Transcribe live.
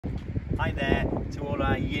Hi there to all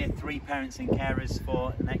our Year 3 parents and carers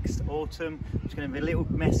for next autumn. Just going to be a little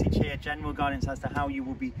message here, general guidance as to how you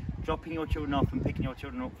will be dropping your children off and picking your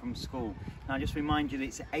children up from school. Now just remind you that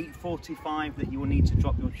it's 8:45 that you will need to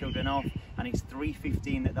drop your children off, and it's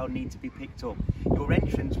 3:15 that they'll need to be picked up. Your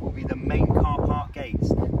entrance will be the main car park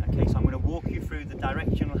gates. Okay, so I'm going to walk you through the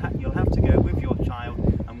direction you'll have to go with your child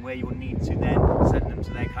and where you'll need to then send them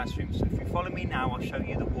to their classrooms. So if you follow me now, I'll show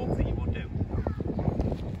you the walk that you will do.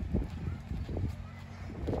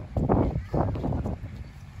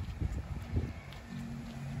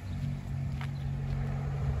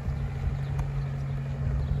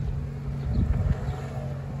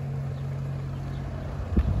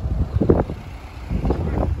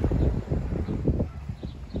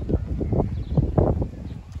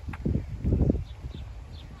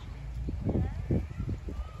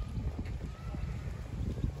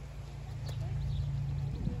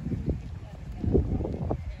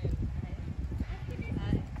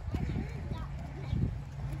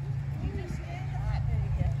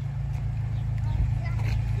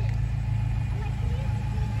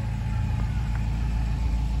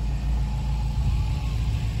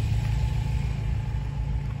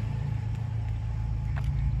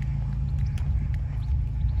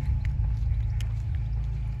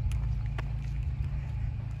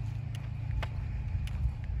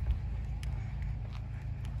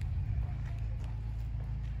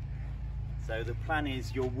 So the plan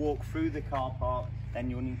is you'll walk through the car park, then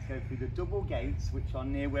you'll need to go through the double gates, which are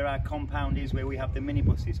near where our compound is, where we have the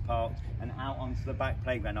minibuses parked, and out onto the back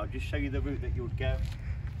playground. I'll just show you the route that you'll go.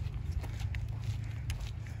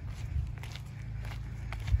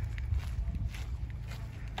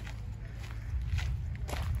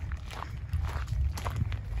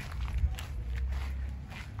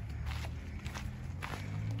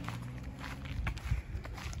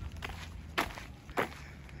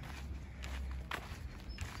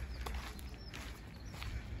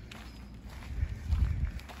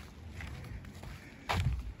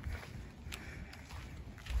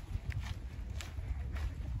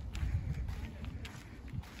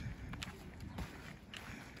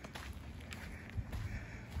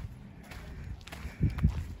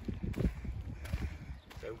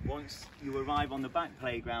 Once you arrive on the back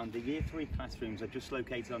playground, the Year 3 classrooms are just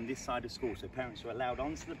located on this side of school, so parents are allowed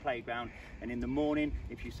onto the playground. And in the morning,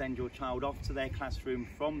 if you send your child off to their classroom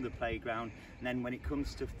from the playground, and then when it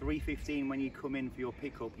comes to 3:15, when you come in for your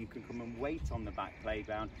pickup, you can come and wait on the back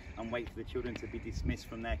playground and wait for the children to be dismissed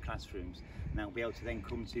from their classrooms, and they'll be able to then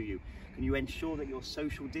come to you. Can you ensure that you're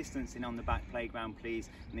social distancing on the back playground, please?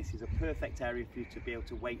 And this is a perfect area for you to be able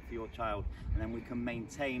to wait for your child, and then we can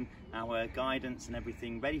maintain our guidance and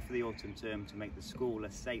everything ready for the autumn term to make the school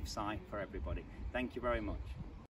a safe site for everybody. Thank you very much.